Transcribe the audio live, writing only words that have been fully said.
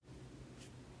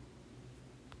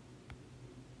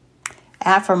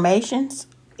Affirmations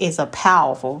is a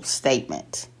powerful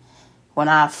statement. When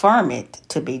I affirm it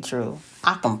to be true,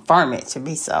 I confirm it to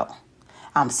be so.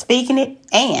 I'm speaking it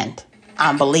and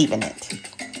I'm believing it.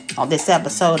 On this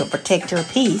episode of Protect Your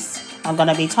Peace, I'm going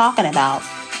to be talking about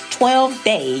 12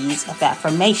 days of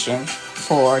affirmation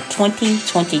for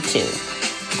 2022.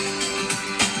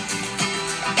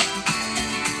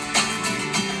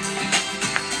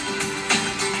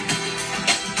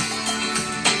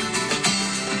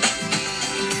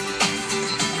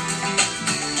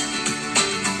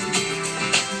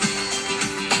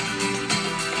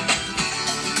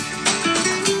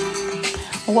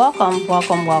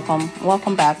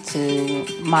 Welcome back to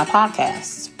my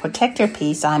podcast, Protect Your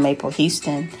Peace. I'm April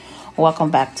Houston.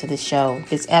 Welcome back to the show.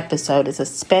 This episode is a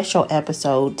special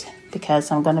episode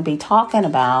because I'm going to be talking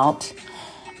about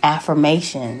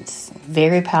affirmations,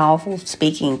 very powerful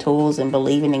speaking tools and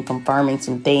believing and confirming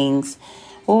some things.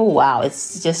 Oh, wow.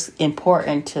 It's just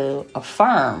important to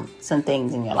affirm some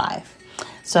things in your life.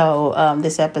 So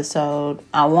this episode,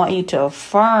 I want you to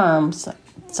affirm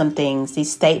some things,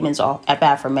 these statements of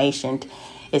affirmation.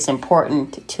 It's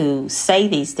important to say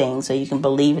these things so you can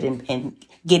believe it and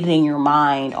get it in your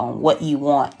mind on what you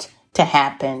want to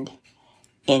happen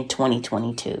in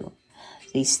 2022.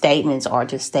 These statements are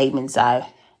just statements I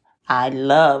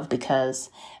love because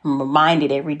I'm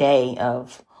reminded every day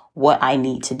of what I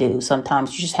need to do.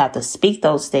 Sometimes you just have to speak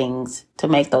those things to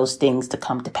make those things to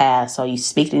come to pass. So you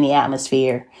speak it in the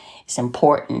atmosphere. It's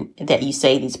important that you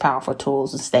say these powerful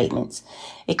tools and statements.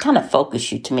 It kind of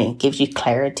focuses you to me. It gives you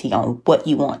clarity on what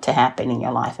you want to happen in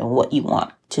your life and what you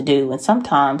want to do. And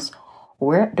sometimes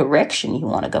where direction you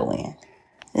want to go in.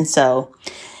 And so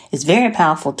it's a very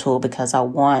powerful tool because I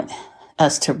want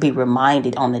us to be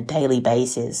reminded on a daily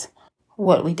basis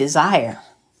what we desire,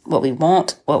 what we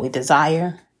want, what we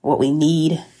desire, what we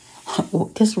need,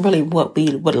 just really what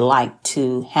we would like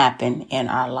to happen in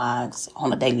our lives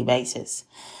on a daily basis.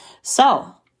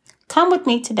 So come with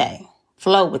me today,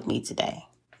 flow with me today.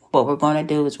 What we're going to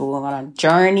do is we're going to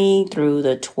journey through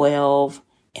the 12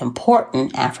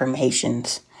 important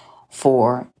affirmations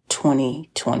for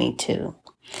 2022.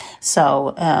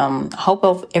 So I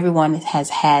hope everyone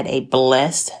has had a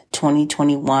blessed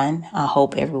 2021. I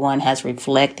hope everyone has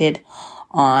reflected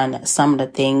on some of the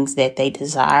things that they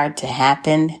desired to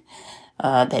happen,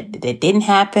 that didn't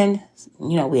happen.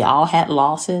 You know, we all had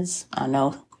losses. I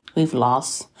know we've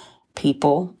lost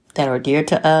people that are dear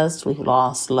to us. We've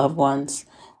lost loved ones.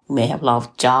 We may have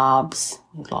lost jobs.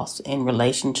 We've lost in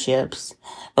relationships.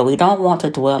 But we don't want to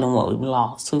dwell in what we've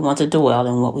lost. We want to dwell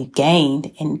in what we've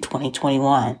gained in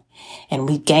 2021. And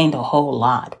we've gained a whole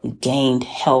lot. We've gained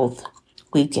health.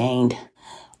 We've gained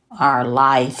our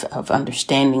life of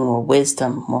understanding, more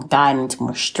wisdom, more guidance,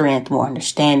 more strength, more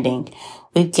understanding.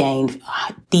 We've gained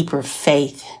deeper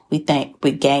faith. We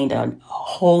gained a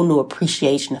whole new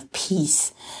appreciation of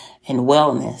peace and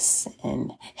wellness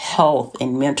and health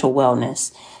and mental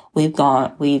wellness. We've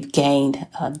gained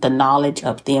the knowledge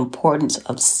of the importance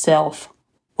of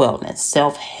self-wellness,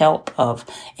 self-help, of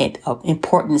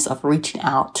importance of reaching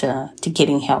out to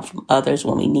getting help from others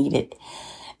when we need it.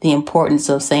 The importance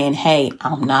of saying, hey,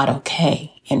 I'm not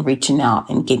okay, and reaching out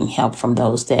and getting help from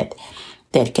those that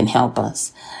can help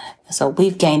us. So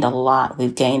we've gained a lot.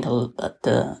 We've gained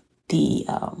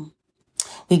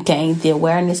we gained the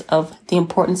awareness of the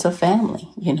importance of family,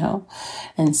 you know.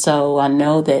 And so I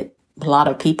know that a lot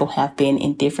of people have been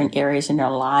in different areas in their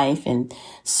life and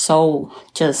so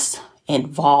just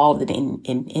involved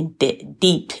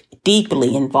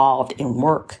deeply involved in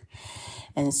work.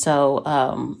 And so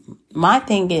my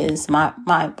thing is, my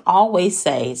always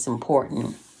say it's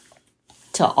important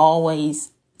to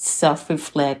always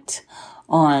self-reflect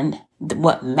on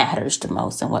what matters the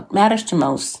most. And what matters the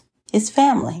most is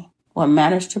family. What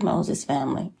matters the most is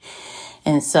family.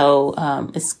 And so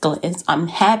I'm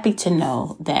happy to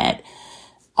know that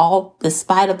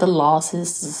despite of the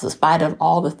losses, despite of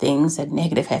all the things that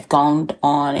negative have gone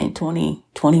on in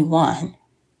 2021,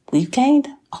 we've gained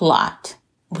a lot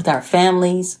with our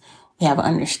families. We have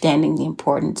understanding the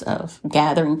importance of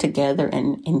gathering together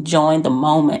and enjoying the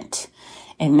moment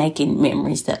and making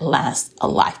memories that last a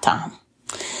lifetime.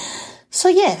 So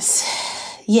yes.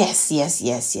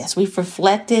 We've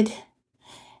reflected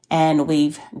and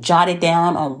we've jotted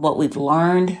down on what we've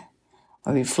learned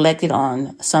or reflected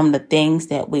on some of the things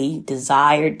that we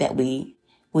desired, that we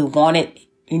wanted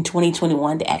in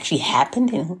 2021 to actually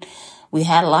happen. And we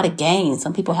had a lot of gains.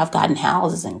 Some people have gotten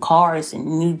houses and cars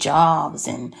and new jobs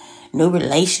and new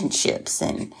relationships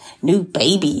and new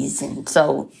babies. And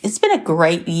so it's been a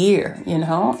great year, you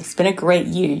know, it's been a great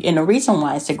year. And the reason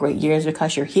why it's a great year is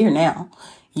because you're here now.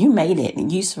 You made it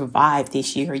and you survived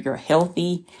this year. You're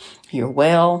healthy, you're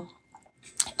well,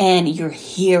 and you're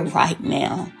here right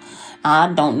now.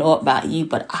 I don't know about you,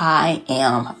 but I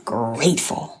am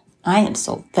grateful. I am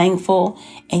so thankful.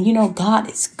 And God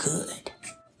is good.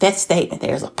 That statement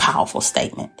there is a powerful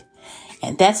statement.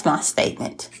 And that's my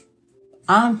statement.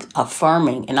 I'm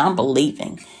affirming and I'm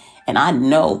believing. And I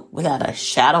know without a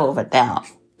shadow of a doubt,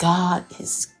 God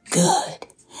is good.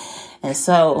 And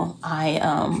so I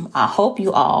hope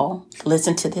you all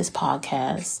listen to this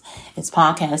podcast. This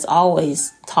podcast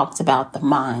always talks about the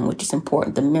mind, which is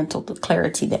important, the mental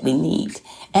clarity that we need.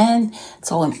 And it's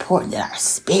so important that our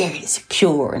spirit is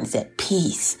pure and is at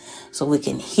peace so we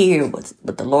can hear what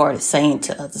the Lord is saying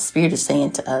to us, the Spirit is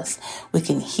saying to us. We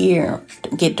can hear,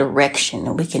 get direction,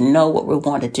 and we can know what we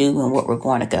want to do and what we're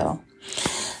going to go.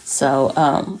 So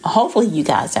hopefully you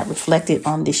guys have reflected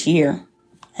on this year.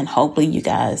 And hopefully you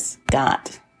guys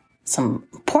got some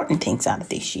important things out of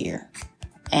this year.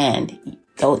 And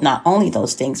not only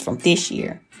those things from this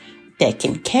year that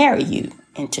can carry you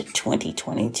into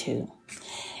 2022.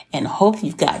 And hope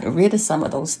you've gotten rid of some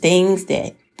of those things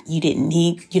that you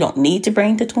don't need to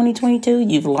bring to 2022.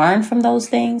 You've learned from those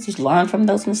things. You've learned from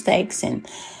those mistakes and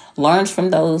learned from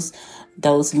those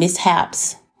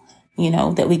mishaps,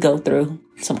 that we go through,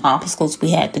 some obstacles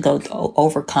we had to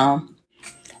overcome.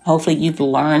 Hopefully you've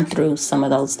learned through some of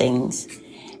those things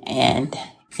and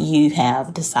you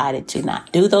have decided to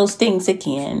not do those things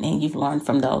again, and you've learned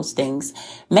from those things.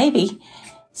 Maybe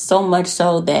so much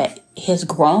so that it has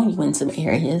grown you in some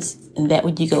areas, and that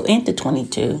when you go into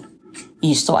 22,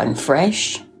 you're starting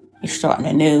fresh, you're starting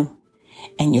anew,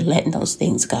 and you're letting those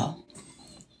things go.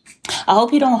 I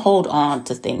hope you don't hold on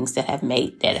to things that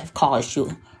have caused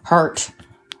you hurt,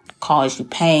 caused you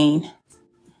pain.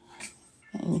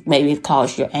 Maybe it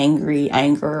caused you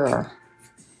anger or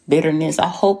bitterness. I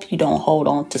hope you don't hold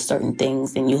on to certain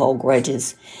things and you hold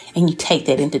grudges and you take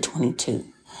that into 22.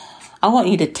 I want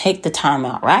you to take the time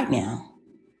out right now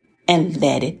and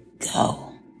let it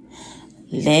go.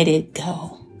 Let it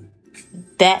go.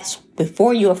 That's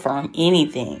before you affirm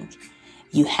anything.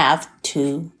 You have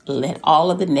to let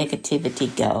all of the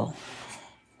negativity go.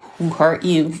 Who hurt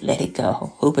you, let it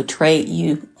go. Who betrayed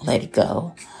you, let it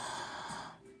go.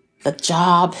 The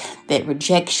job, that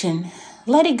rejection,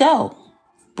 let it go.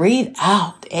 Breathe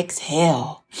out,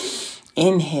 exhale,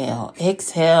 inhale,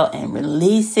 exhale, and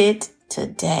release it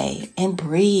today. And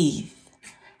breathe.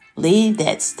 Leave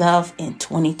that stuff in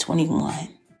 2021.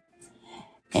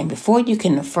 And before you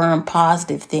can affirm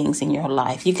positive things in your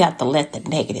life, you got to let the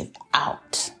negative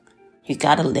out. You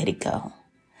got to let it go.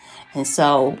 And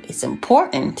so it's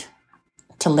important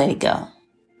to let it go,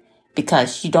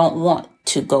 because you don't want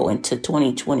to go into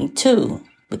 2022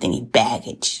 with any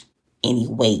baggage, any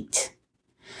weight,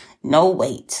 no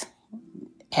weight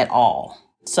at all.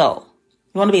 So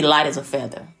you want to be light as a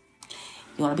feather.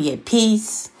 You want to be at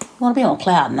peace. You want to be on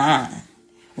cloud 9.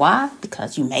 Why?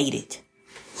 Because you made it.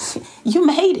 You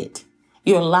made it.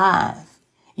 You're alive.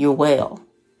 You're well.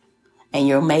 And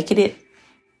you're making it.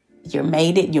 You're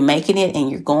making it, and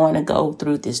you're going to go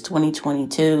through this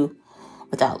 2022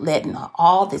 without letting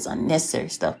all this unnecessary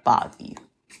stuff bother you.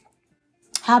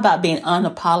 How about being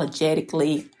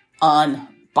unapologetically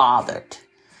unbothered?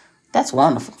 That's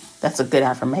wonderful. That's a good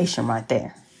affirmation right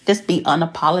there. Just be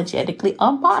unapologetically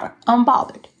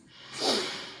unbothered.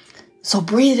 So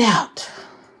breathe it out.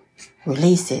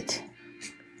 Release it.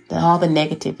 Let all the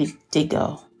negativity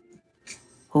go.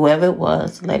 Whoever it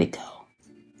was, let it go.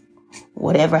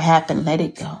 Whatever happened, let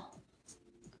it go.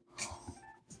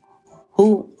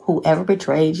 Whoever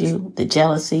betrayed you, the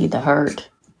jealousy, the hurt,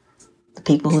 the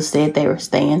people who said they were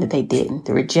staying that they didn't,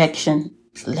 the rejection,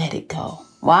 let it go.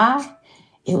 Why?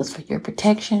 It was for your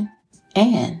protection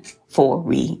and for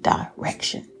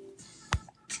redirection.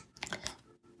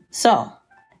 So,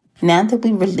 now that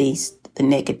we released the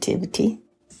negativity,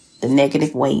 the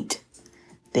negative weight,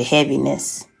 the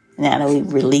heaviness, now that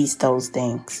we've released those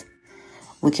things,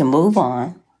 we can move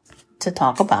on to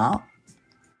talk about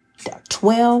the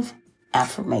 12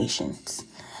 affirmations.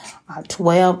 Our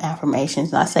 12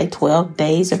 affirmations. I say 12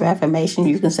 days of affirmation.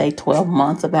 You can say 12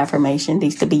 months of affirmation.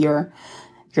 These could be your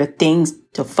things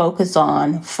to focus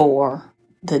on for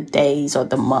the days or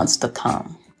the months to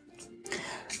come.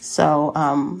 So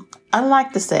I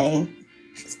like to say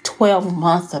it's 12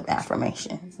 months of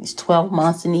affirmation. It's 12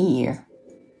 months in a year.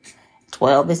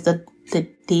 12 is the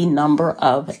number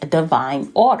of divine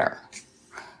order.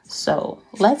 So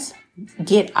let's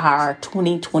get our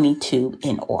 2022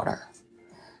 in order.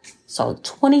 So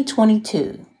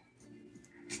 2022,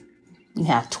 you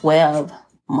have 12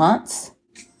 months,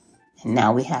 and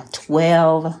now we have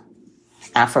 12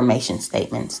 affirmation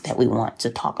statements that we want to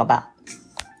talk about.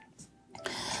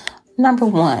 Number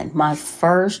 1, my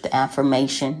first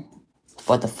affirmation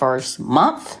for the first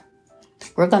month,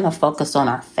 we're going to focus on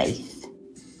our faith.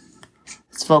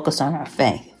 Let's focus on our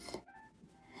faith.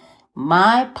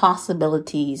 My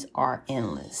possibilities are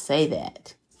endless. Say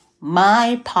that.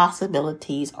 My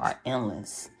possibilities are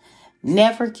endless.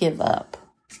 Never give up.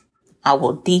 I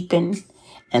will deepen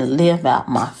and live out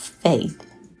my faith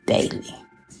daily.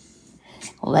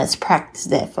 Let's practice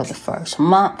that for the first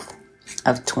month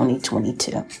of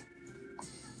 2022.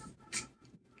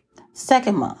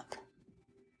 Second month,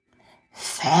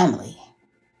 family.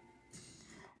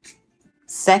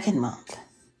 Second month,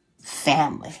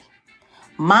 family.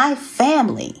 My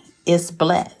family is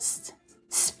blessed.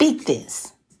 Speak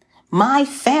this. My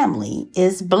family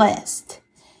is blessed.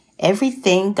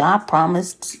 Everything God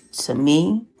promised to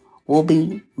me will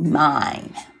be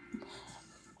mine.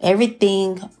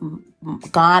 Everything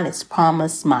God has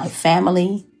promised my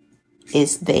family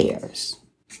is theirs.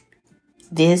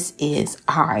 This is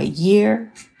our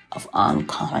year of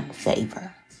uncommon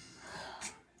favor.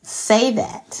 Say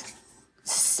that.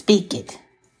 Speak it.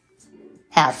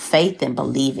 Have faith and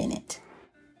believe in it.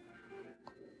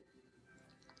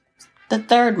 The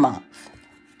third month,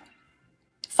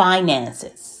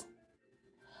 finances.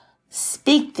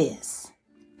 Speak this.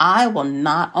 I will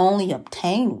not only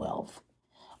obtain wealth,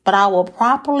 but I will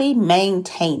properly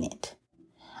maintain it.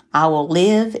 I will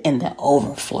live in the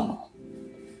overflow.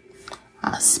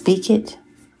 I speak it.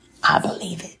 I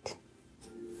believe it.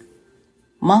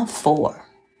 Month 4,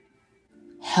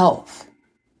 health.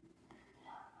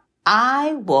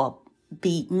 I will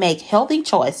make healthy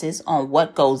choices on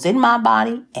what goes in my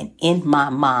body and in my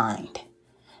mind.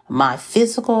 My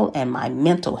physical and my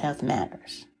mental health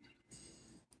matters.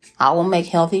 I will make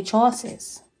healthy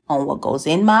choices on what goes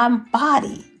in my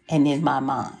body and in my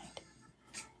mind.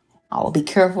 I will be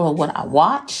careful of what I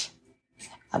watch.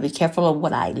 I'll be careful of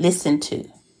what I listen to.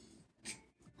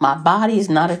 My body is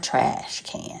not a trash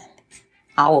can.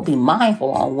 I will be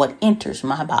mindful on what enters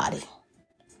my body.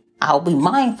 I will be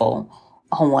mindful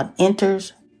on what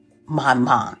enters my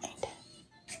mind.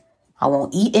 I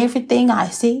won't eat everything I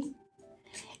see,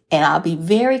 and I'll be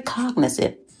very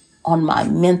cognizant on my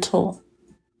mental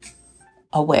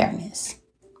awareness.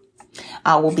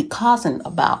 I will be cognizant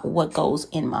about what goes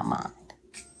in my mind.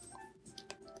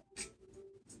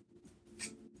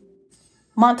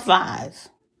 Month 5,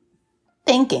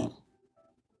 thinking.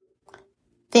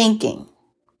 Thinking.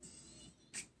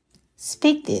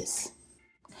 Speak this.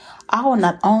 I will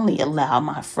not only allow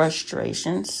my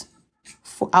frustrations,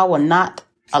 I will not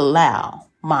allow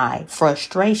my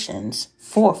frustrations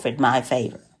forfeit my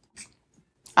favor.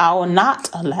 I will not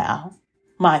allow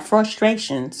my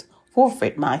frustrations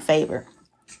forfeit my favor.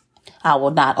 I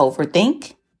will not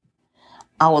overthink.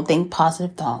 I will think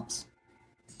positive thoughts.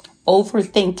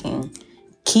 Overthinking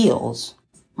kills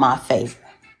my favor.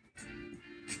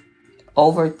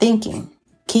 Overthinking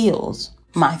kills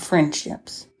my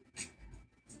friendships.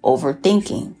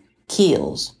 Overthinking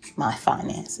kills my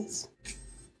finances.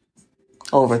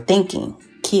 Overthinking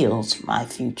kills my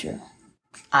future.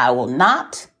 I will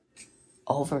not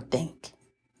overthink.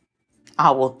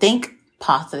 I will think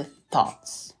positive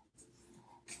thoughts.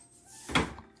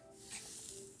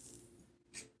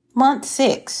 Month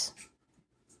 6,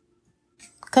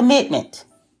 commitment.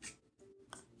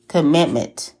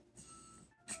 Commitment.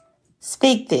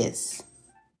 Speak this.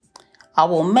 I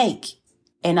will make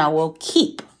and I will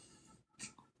keep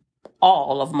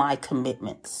all of my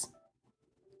commitments.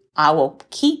 I will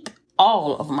keep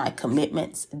all of my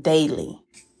commitments daily.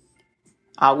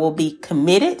 I will be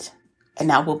committed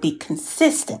and I will be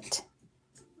consistent.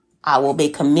 I will be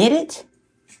committed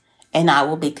and I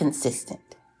will be consistent.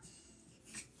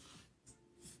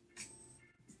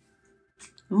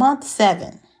 Month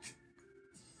 7,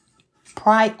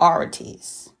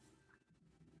 priorities.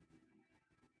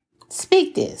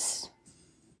 Speak this.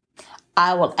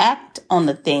 I will act on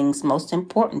the things most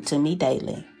important to me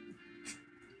daily.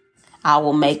 I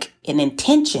will make an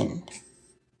intention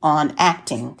on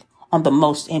acting on the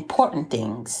most important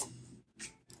things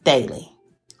daily.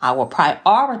 I will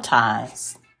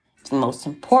prioritize the most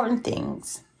important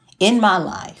things in my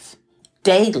life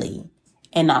daily,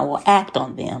 and I will act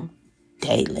on them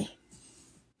daily.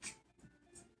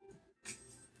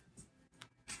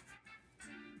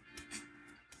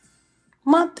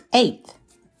 Month 8,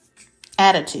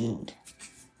 attitude.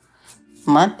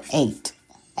 Month 8,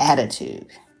 attitude.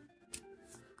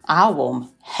 I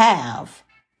will have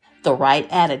the right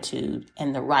attitude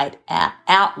and the right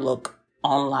outlook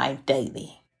on life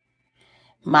daily.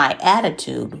 My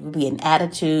attitude will be an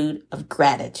attitude of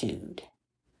gratitude.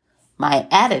 My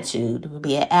attitude will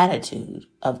be an attitude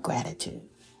of gratitude.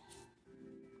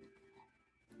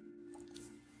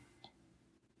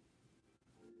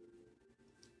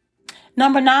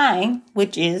 Number 9,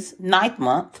 which is ninth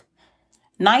month.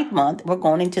 Ninth month, we're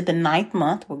going into the ninth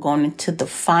month. We're going into the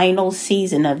final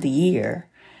season of the year.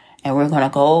 And we're going to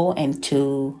go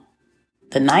into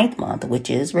the ninth month, which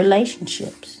is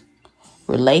relationships.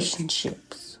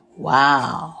 Relationships.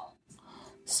 Wow.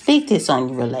 Speak this on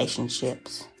your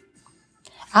relationships.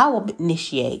 I will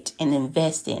initiate and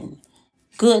invest in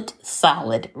good,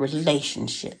 solid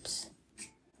relationships.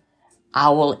 I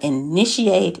will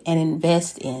initiate and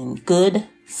invest in good,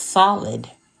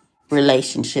 solid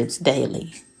relationships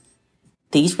daily.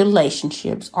 These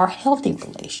relationships are healthy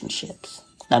relationships.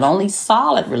 Not only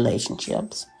solid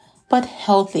relationships, but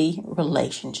healthy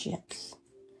relationships.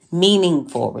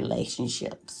 Meaningful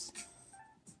relationships.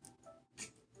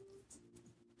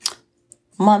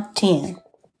 Month 10,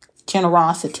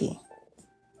 generosity.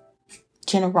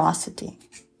 Generosity.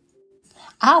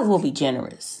 I will be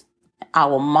generous. I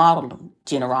will model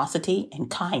generosity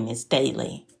and kindness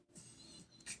daily.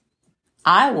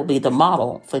 I will be the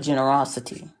model for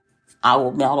generosity. I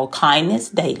will model kindness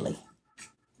daily.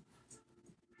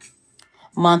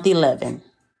 Month 11,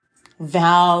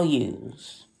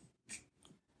 values.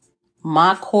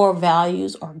 My core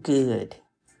values are good.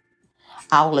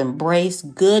 I will embrace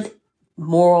good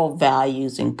moral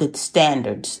values and good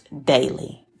standards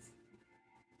daily.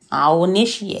 I will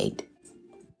initiate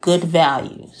good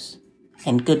values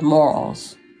and good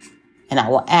morals, and I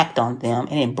will act on them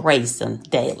and embrace them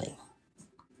daily.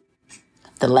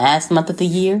 The last month of the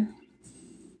year,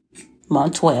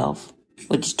 month 12,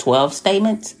 which is 12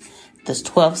 statements. This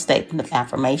 12th statement of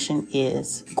affirmation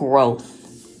is growth.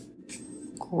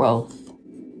 Growth.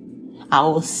 I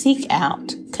will seek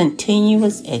out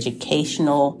continuous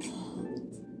educational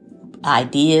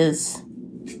ideas.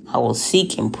 I will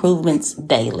seek improvements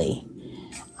daily.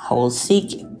 I will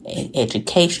seek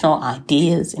educational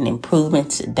ideas and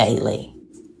improvements daily,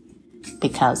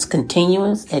 because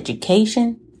continuous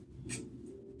education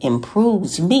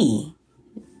improves me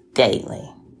daily.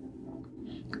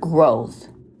 Growth.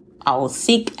 I will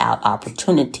seek out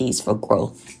opportunities for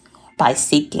growth by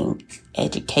seeking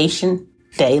education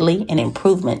daily and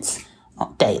improvements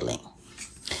daily.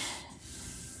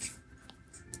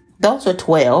 Those are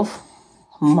 12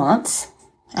 months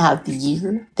out of the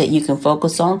year that you can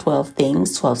focus on. 12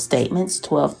 things, 12 statements,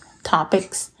 12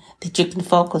 topics that you can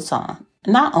focus on.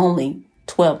 Not only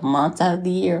 12 months out of the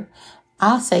year,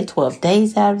 I say 12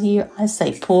 days out of the year. I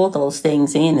say pull those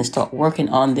things in and start working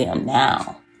on them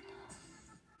now.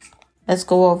 Let's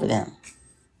go over them.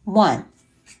 1,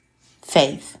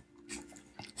 faith.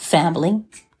 Family.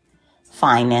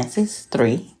 Finances.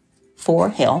 3, 4,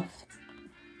 health.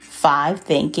 5,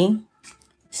 thinking.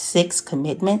 6,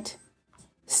 commitment.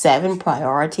 7,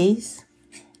 priorities.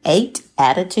 8,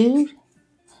 attitude.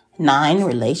 9,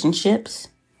 relationships.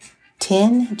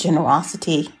 10,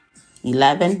 generosity.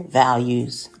 11,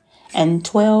 values. And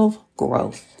 12,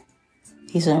 growth.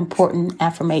 These are important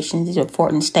affirmations. These are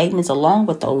important statements along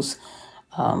with those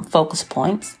focus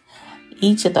points.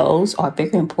 Each of those are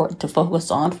very important to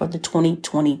focus on for the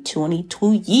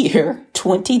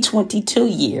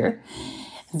 2022 year.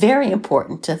 Very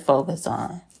important to focus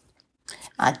on.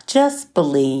 I just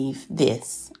believe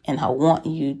this, and I want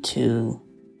you to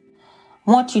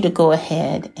go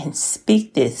ahead and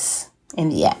speak this in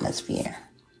the atmosphere.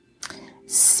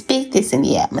 Speak this in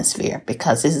the atmosphere,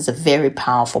 because this is a very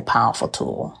powerful, powerful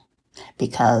tool.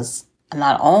 Because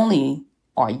not only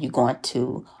are you going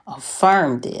to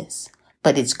affirm this,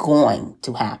 but it's going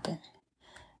to happen.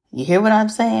 You hear what I'm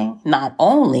saying? Not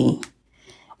only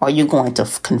are you going to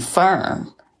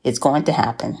confirm it's going to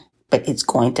happen, but it's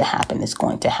going to happen. It's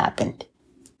going to happen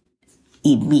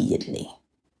immediately,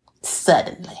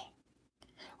 suddenly.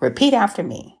 Repeat after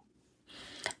me.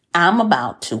 I'm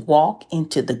about to walk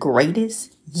into the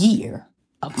greatest year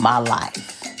of my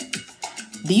life.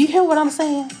 Do you hear what I'm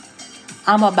saying?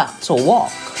 I'm about to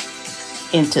walk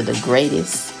into the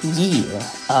greatest year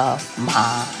of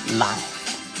my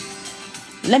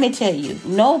life. Let me tell you,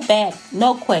 no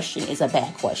question is a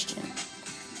bad question.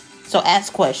 So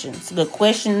ask questions. Good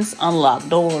questions unlock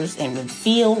doors and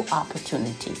reveal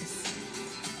opportunities.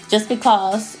 Just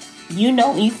because you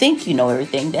think you know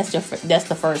everything, that's the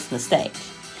first mistake.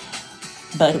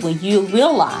 But when you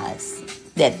realize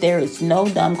that there is no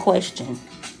dumb question,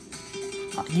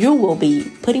 you will be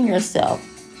putting yourself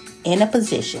in a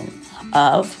position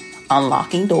of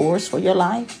unlocking doors for your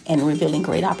life and revealing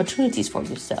great opportunities for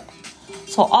yourself.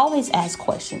 So always ask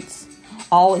questions.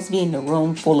 Always be in the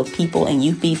room full of people and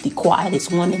you be the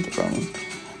quietest one in the room.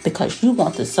 because you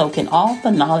want to soak in all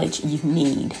the knowledge you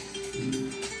need.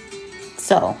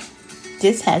 So,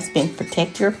 this has been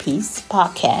Protect Your Peace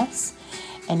podcast.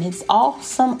 And it's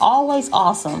awesome, always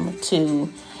awesome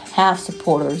to have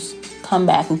supporters come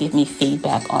back and give me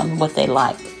feedback on what they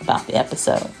like about the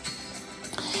episode.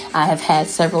 I have had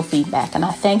several feedback, and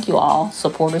I thank you all,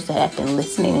 supporters that have been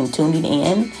listening and tuning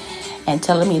in and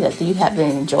telling me that you have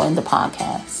been enjoying the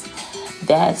podcast.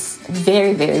 That's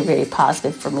very, very, very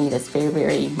positive for me. That's very,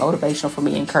 very motivational for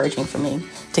me, encouraging for me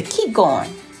to keep going,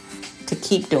 to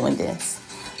keep doing this.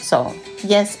 So,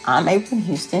 yes, I'm April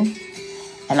Houston,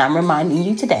 and I'm reminding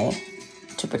you today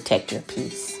to protect your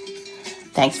peace.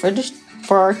 Thanks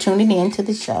for tuning in to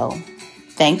the show.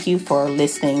 Thank you for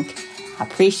listening. I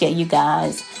appreciate you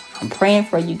guys. I'm praying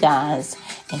for you guys,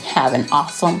 and have an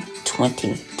awesome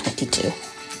 2022.